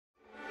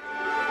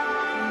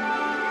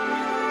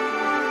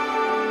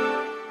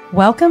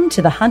Welcome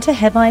to the Hunter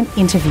Headline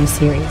interview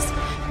series,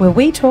 where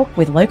we talk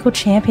with local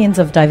champions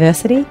of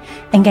diversity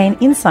and gain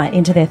insight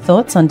into their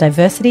thoughts on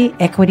diversity,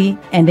 equity,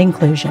 and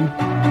inclusion.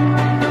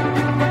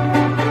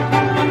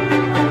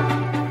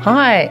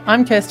 Hi,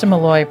 I'm Kirsten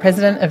Malloy,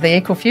 President of the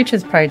Equal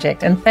Futures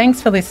Project, and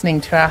thanks for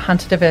listening to our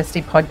Hunter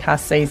Diversity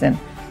podcast season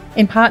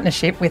in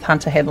partnership with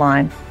Hunter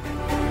Headline.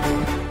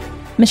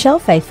 Michelle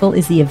Faithful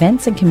is the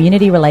Events and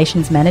Community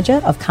Relations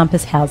Manager of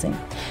Compass Housing,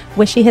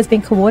 where she has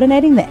been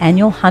coordinating the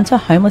annual Hunter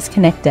Homeless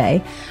Connect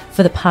Day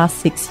for the past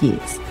 6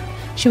 years.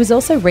 She was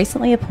also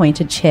recently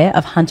appointed Chair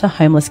of Hunter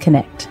Homeless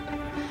Connect.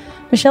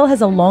 Michelle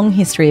has a long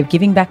history of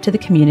giving back to the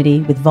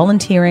community with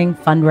volunteering,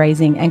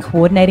 fundraising and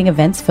coordinating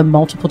events for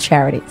multiple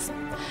charities,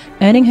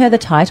 earning her the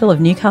title of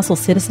Newcastle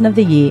Citizen of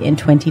the Year in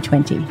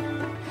 2020.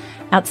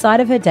 Outside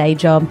of her day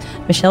job,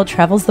 Michelle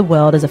travels the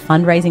world as a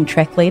fundraising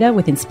trek leader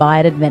with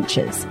Inspired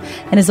Adventures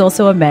and is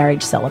also a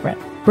marriage celebrant.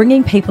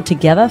 Bringing people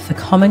together for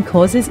common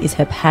causes is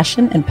her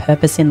passion and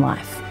purpose in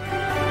life.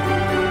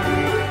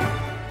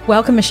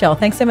 Welcome, Michelle.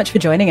 Thanks so much for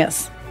joining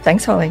us.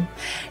 Thanks, Holly.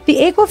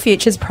 The Equal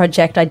Futures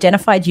Project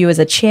identified you as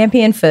a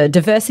champion for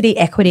diversity,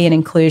 equity and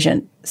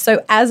inclusion.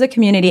 So as a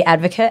community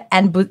advocate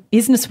and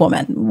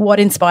businesswoman, what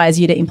inspires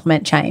you to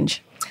implement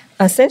change?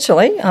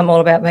 Essentially, I'm all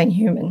about being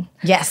human.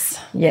 Yes.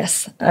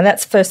 Yes, and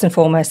that's first and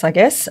foremost, I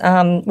guess.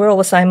 We're all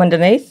the same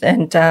underneath,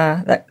 and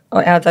that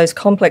are those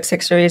complex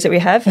exteriors that we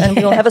have, and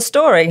we all have a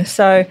story.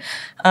 So,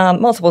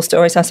 multiple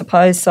stories, I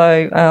suppose.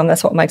 So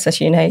that's what makes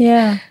us unique.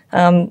 Yeah.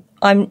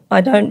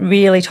 I don't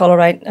really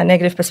tolerate a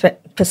negative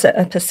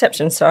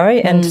perception,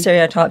 and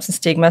stereotypes and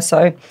stigma.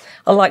 So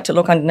I like to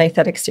look underneath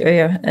that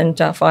exterior and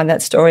find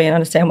that story and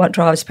understand what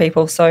drives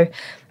people. So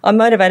I'm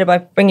motivated by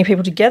bringing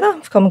people together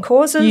for common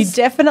causes. You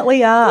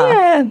definitely are.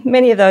 Yeah,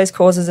 many of those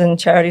causes and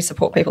charities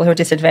support people who are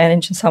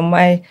disadvantaged in some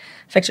way,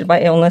 affected by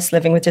illness,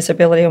 living with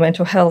disability or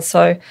mental health.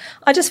 So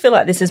I just feel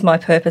like this is my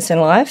purpose in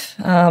life.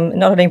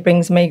 Not only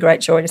brings me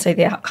great joy to see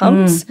the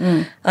outcomes,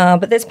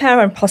 but there's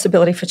power and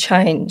possibility for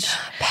change.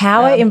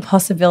 Power in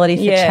possibility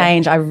for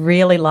change. I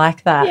really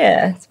like that.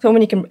 Yeah, so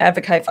when you can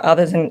advocate for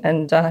others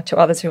and to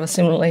others who are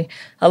similarly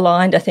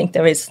aligned, I think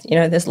there's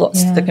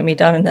lots that can be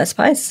done in that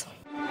space.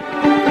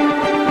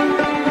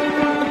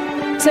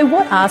 So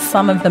what are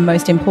some of the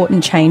most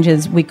important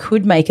changes we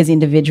could make as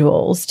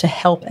individuals to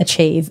help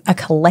achieve a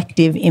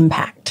collective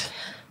impact?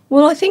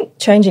 Well, I think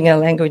changing our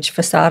language,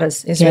 for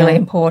starters, is really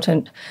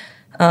important.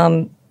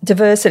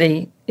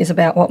 Diversity is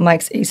about what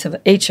makes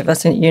each of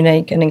us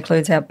unique and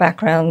includes our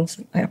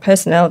backgrounds, our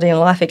personality and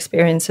life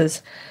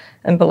experiences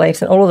and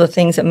beliefs and all of the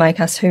things that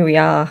make us who we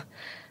are.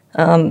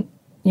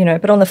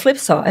 But on the flip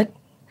side,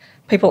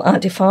 people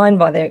aren't defined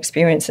by their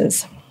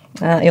experiences.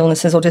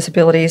 Illnesses or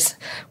disabilities.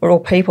 We're all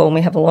people and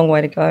we have a long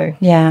way to go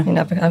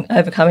in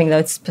overcoming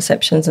those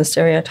perceptions and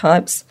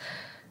stereotypes.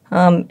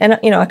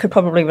 I could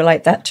probably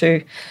relate that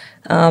to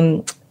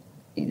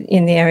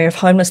in the area of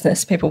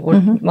homelessness. People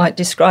might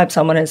describe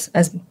someone as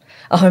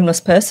a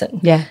homeless person.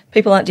 Yeah.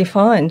 People aren't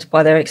defined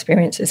by their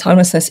experiences.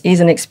 Homelessness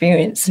is an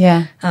experience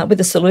with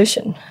a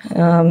solution.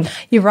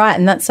 You're right,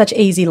 and that's such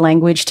easy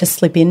language to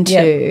slip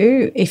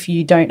into if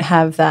you don't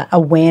have that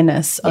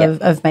awareness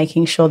of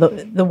making sure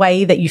that the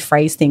way that you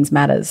phrase things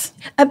matters.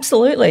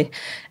 Absolutely.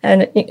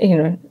 And,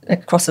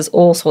 it crosses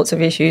all sorts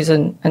of issues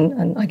and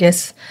I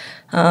guess,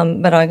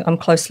 but I'm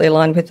closely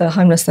aligned with the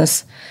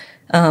homelessness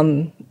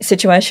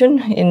situation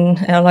in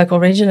our local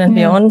region and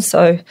beyond.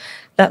 So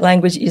that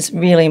language is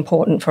really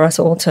important for us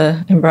all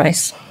to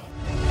embrace.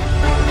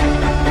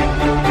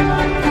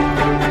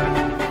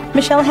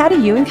 Michelle, how do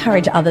you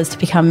encourage others to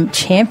become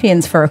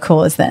champions for a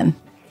cause then?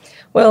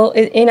 Well,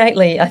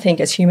 innately, I think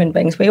as human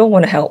beings, we all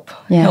want to help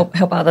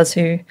others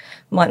who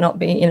might not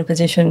be in a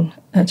position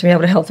to be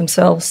able to help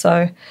themselves.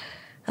 So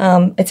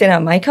it's in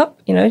our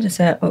makeup,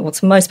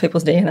 it's most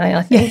people's DNA,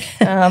 I think.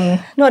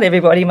 Not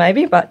everybody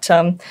maybe, but,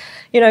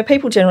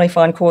 people generally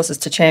find causes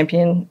to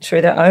champion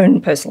through their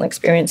own personal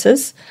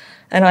experiences.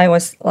 And I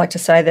always like to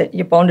say that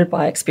you're bonded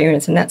by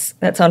experience and that's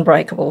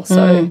unbreakable.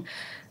 So,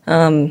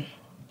 and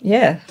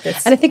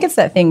I think it's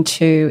that thing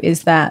too,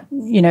 is that,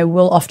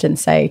 we'll often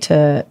say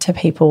to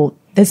people,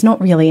 there's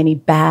not really any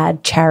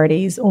bad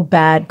charities or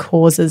bad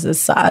causes as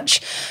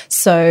such.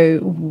 So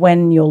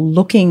when you're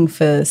looking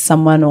for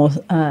someone or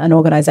an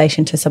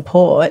organisation to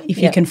support, if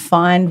you can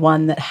find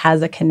one that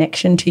has a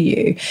connection to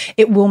you,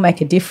 it will make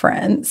a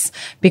difference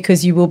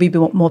because you will be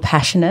more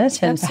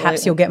passionate and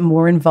perhaps you'll get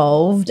more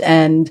involved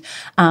and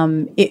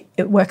it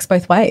works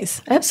both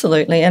ways.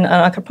 Absolutely. And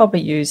I could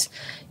probably use,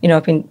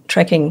 I've been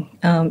trekking,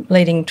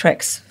 leading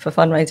treks for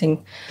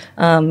fundraising.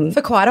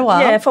 For quite a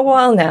while. Yeah, for a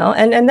while now.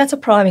 And that's a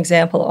prime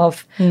example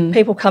of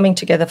people coming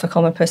together for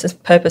common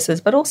purposes,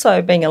 but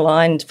also being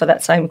aligned for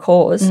that same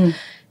cause.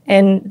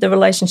 And the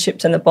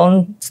relationships and the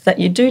bonds that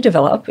you do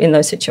develop in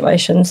those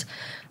situations,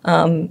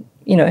 and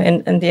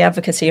the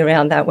advocacy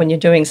around that when you're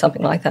doing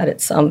something like that,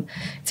 it's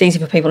easy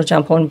for people to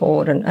jump on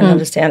board and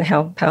understand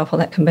how powerful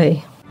that can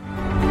be.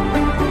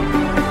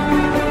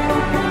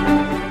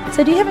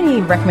 So do you have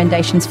any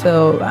recommendations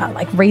for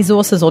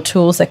resources or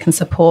tools that can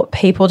support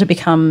people to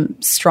become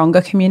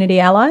stronger community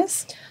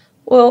allies?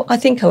 Well, I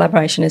think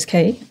collaboration is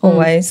key,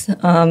 always.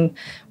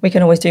 We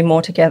can always do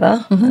more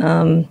together.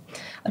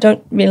 I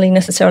don't really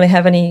necessarily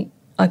have any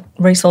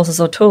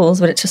resources or tools,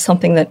 but it's just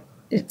something that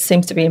it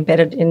seems to be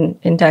embedded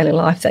in daily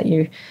life, that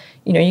you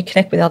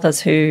connect with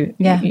others who,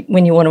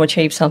 when you want to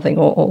achieve something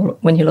or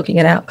when you're looking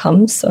at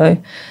outcomes. So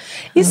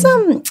is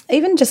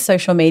even just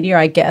social media,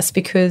 I guess,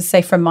 because,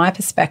 say, from my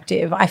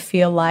perspective, I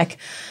feel like,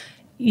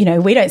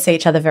 we don't see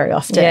each other very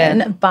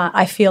often, but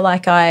I feel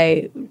like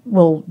I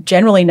will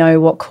generally know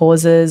what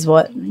causes,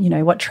 what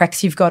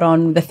treks you've got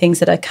on, the things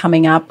that are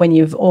coming up when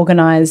you've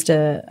organised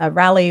a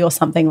rally or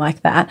something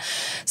like that.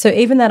 So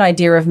even that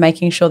idea of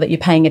making sure that you're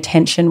paying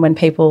attention when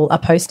people are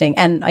posting,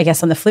 and I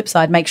guess on the flip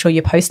side, make sure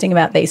you're posting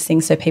about these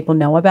things so people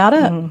know about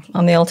it.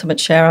 I'm the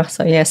ultimate sharer,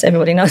 so yes,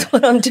 everybody knows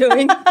what I'm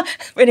doing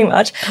pretty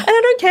much. And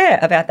I don't care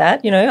about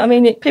that, I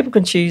mean, people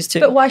can choose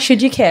to. But why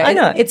should you care? I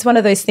know. It's one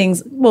of those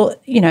things, well,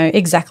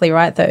 exactly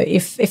right, though.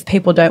 If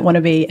people don't want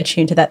to be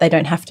attuned to that, they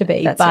don't have to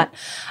be. But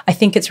I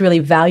think it's really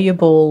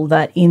valuable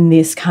that in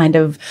this kind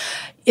of,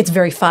 it's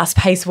very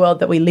fast-paced world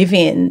that we live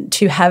in,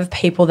 to have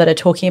people that are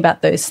talking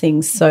about those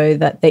things so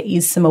that there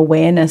is some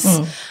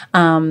awareness.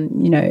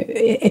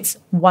 It's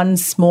one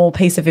small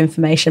piece of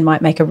information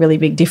might make a really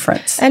big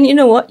difference. And you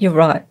know what? You're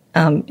right.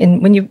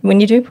 When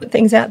you do put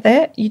things out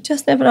there, you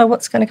just never know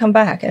what's going to come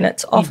back, and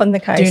it's often the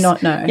case. Do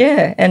not know.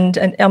 Yeah, and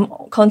I'm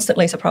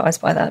constantly surprised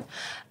by that.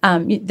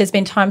 There's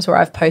been times where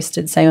I've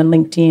posted, say, on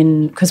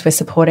LinkedIn, because we're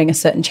supporting a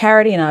certain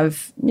charity, and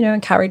I've,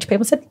 encouraged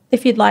people, said,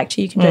 if you'd like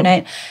to, you can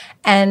donate.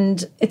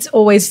 And it's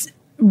always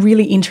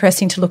really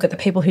interesting to look at the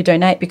people who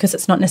donate, because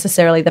it's not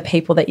necessarily the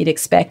people that you'd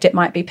expect. It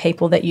might be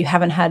people that you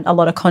haven't had a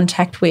lot of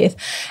contact with.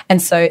 And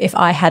so if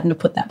I hadn't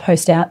put that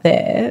post out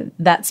there,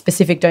 that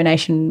specific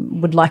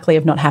donation would likely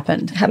have not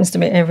happened. It happens to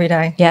me every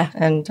day. Yeah.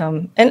 And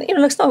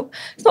it's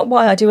not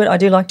why I do it. I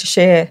do like to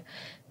share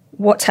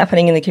what's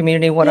happening in the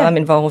community, what I'm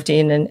involved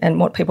in, and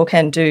what people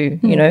can do,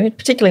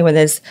 particularly when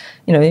there's,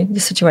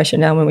 this situation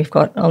now when we've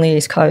got on the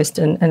East Coast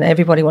and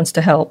everybody wants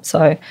to help.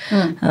 So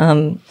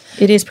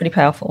it is pretty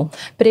powerful.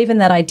 But even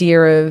that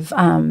idea of,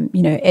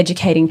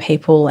 educating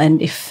people,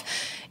 and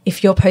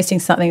if you're posting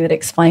something that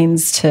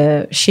explains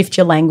to shift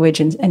your language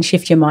and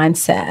shift your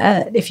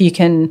mindset, if you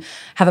can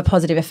have a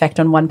positive effect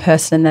on one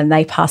person and then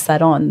they pass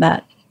that on,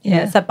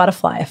 it's that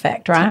butterfly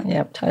effect, right?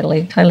 Yeah,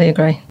 totally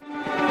agree.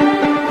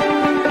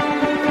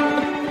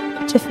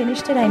 To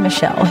finish today,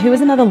 Michelle, who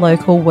is another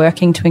local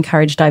working to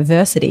encourage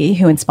diversity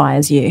who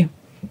inspires you?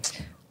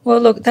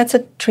 Well, look, that's a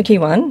tricky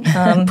one.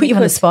 Put you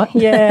on the spot.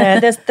 Yeah,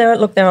 there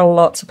are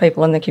lots of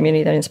people in the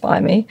community that inspire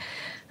me.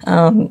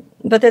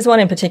 But there's one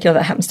in particular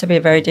that happens to be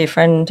a very dear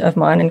friend of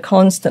mine and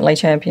constantly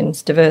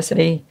champions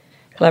diversity,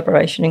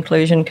 collaboration,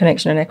 inclusion,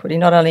 connection and equity,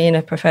 not only in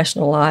her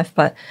professional life,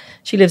 but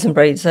she lives and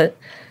breathes it.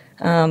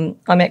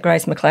 I met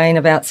Grace McLean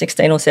about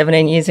 16 or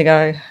 17 years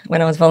ago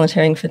when I was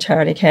volunteering for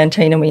Charity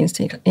Canteen, and we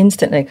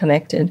instantly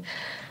connected.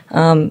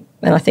 And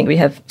I think we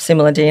have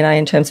similar DNA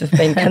in terms of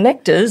being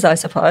connectors, I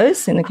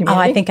suppose, in the community.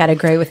 Oh, I think I'd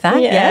agree with that,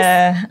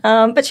 yes.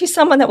 But she's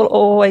someone that will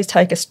always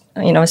take a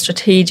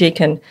strategic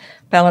and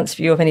balanced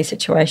view of any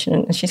situation,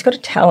 and she's got a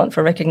talent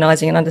for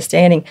recognising and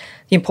understanding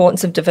the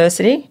importance of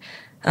diversity.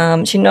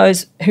 She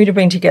knows who to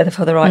bring together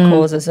for the right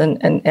causes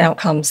and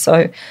outcomes.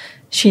 So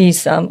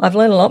she's, I've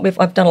learned a lot.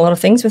 I've done a lot of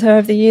things with her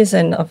over the years,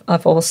 and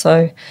I've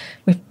also,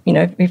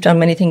 we've done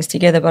many things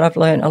together, but I've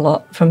learned a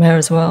lot from her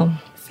as well.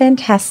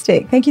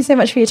 Fantastic. Thank you so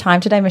much for your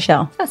time today,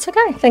 Michelle. That's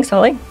okay. Thanks,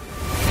 Holly.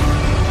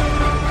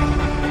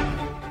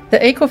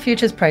 The Equal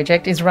Futures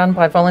Project is run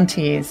by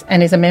volunteers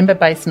and is a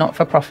member-based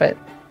not-for-profit.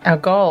 Our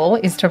goal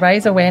is to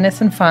raise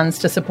awareness and funds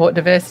to support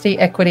diversity,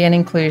 equity and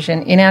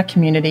inclusion in our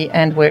community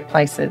and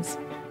workplaces.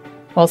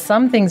 While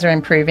some things are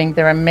improving,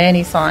 there are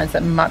many signs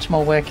that much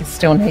more work is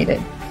still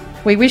needed.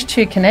 We wish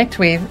to connect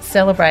with,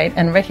 celebrate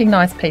and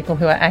recognise people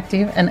who are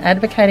active and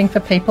advocating for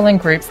people and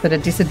groups that are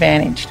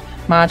disadvantaged,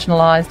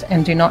 marginalised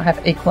and do not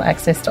have equal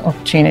access to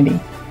opportunity.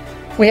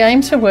 We aim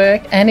to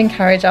work and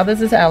encourage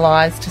others as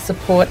allies to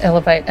support,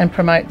 elevate and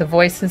promote the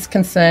voices,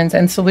 concerns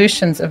and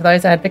solutions of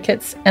those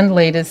advocates and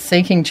leaders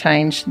seeking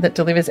change that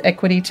delivers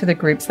equity to the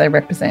groups they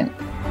represent.